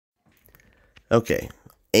Okay,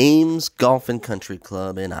 Ames Golf and Country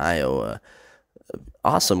Club in Iowa.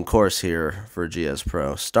 Awesome course here for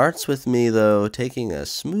Gspro. Starts with me, though, taking a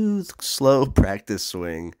smooth, slow practice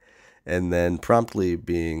swing and then promptly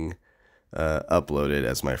being uploaded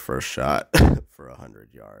as my first shot for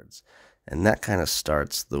 100 yards. And that kind of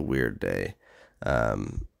starts the weird day.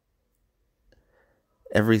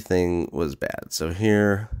 Everything was bad. So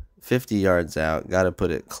here, 50 yards out, got to put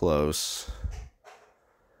it close.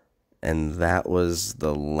 And that was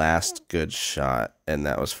the last good shot, and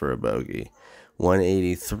that was for a bogey.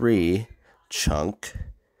 183 chunk.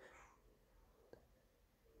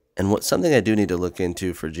 And something I do need to look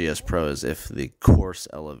into for Gspro is if the course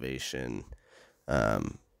elevation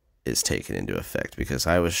is taken into effect, because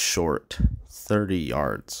I was short 30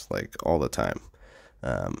 yards like all the time.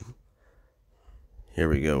 Here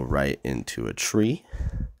we go, right into a tree.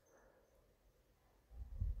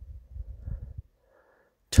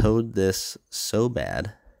 Towed this so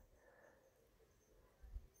bad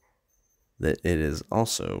that it is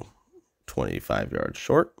also 25 yards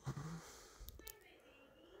short.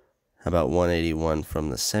 How about 181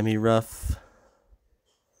 from the semi-rough?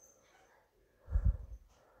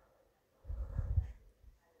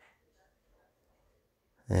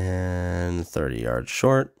 And 30 yards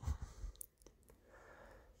short.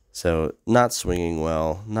 So not swinging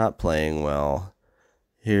well, not playing well.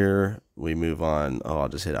 Here we move on. Oh, I'll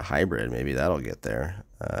just hit a hybrid. Maybe that'll get there.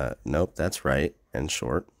 Nope, that's right and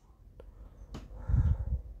short.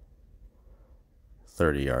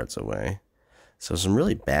 30 yards away. So some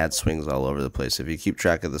really bad swings all over the place. If you keep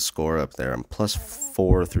track of the score up there, I'm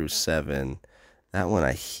 +4 through 7. That one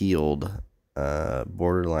I heeled,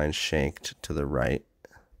 borderline shanked to the right.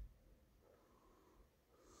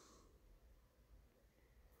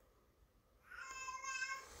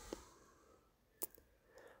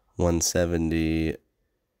 $170.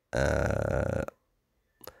 How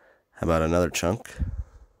about another chunk?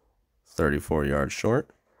 34 yards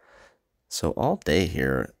short. So all day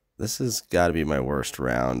here, this has got to be my worst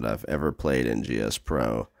round I've ever played in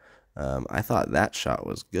Gspro. I thought that shot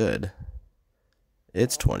was good.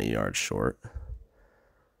 It's 20 yards short.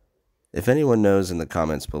 If anyone knows in the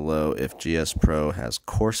comments below if Gspro has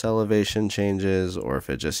course elevation changes or if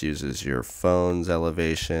it just uses your phone's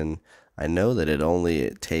elevation, I know that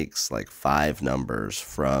it takes like 5 numbers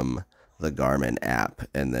from the Garmin app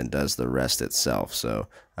and then does the rest itself. So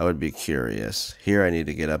I would be curious. Here I need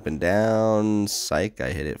to get up and down. Psych,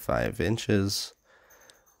 I hit it 5 inches.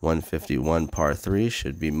 151 par 3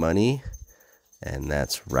 should be money. And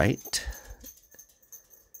that's right.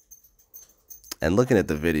 And looking at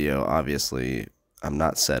the video, obviously I'm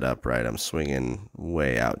not set up right. I'm swinging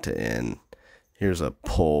way out to in. Here's a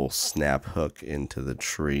pull snap hook into the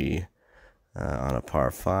tree on a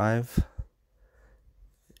par 5.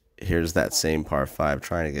 Here's that same par 5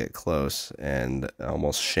 trying to get close and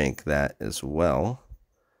almost shank that as well.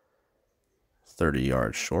 30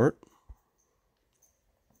 yards short.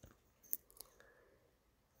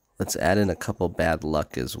 Let's add in a couple bad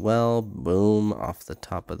luck as well. Boom, off the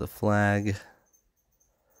top of the flag.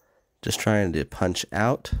 Just trying to punch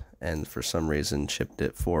out, and for some reason chipped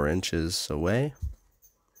it 4 inches away.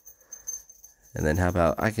 And then how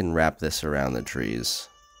about I can wrap this around the trees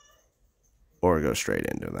or go straight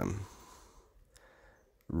into them.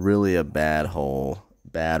 Really a bad hole,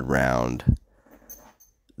 bad round.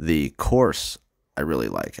 The course I really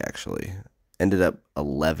like, actually. Ended up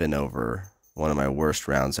 11 over, one of my worst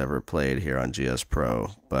rounds ever played here on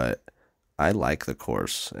Gspro, but I like the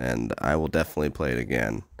course and I will definitely play it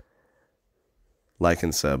again. Like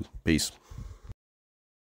and sub. Peace.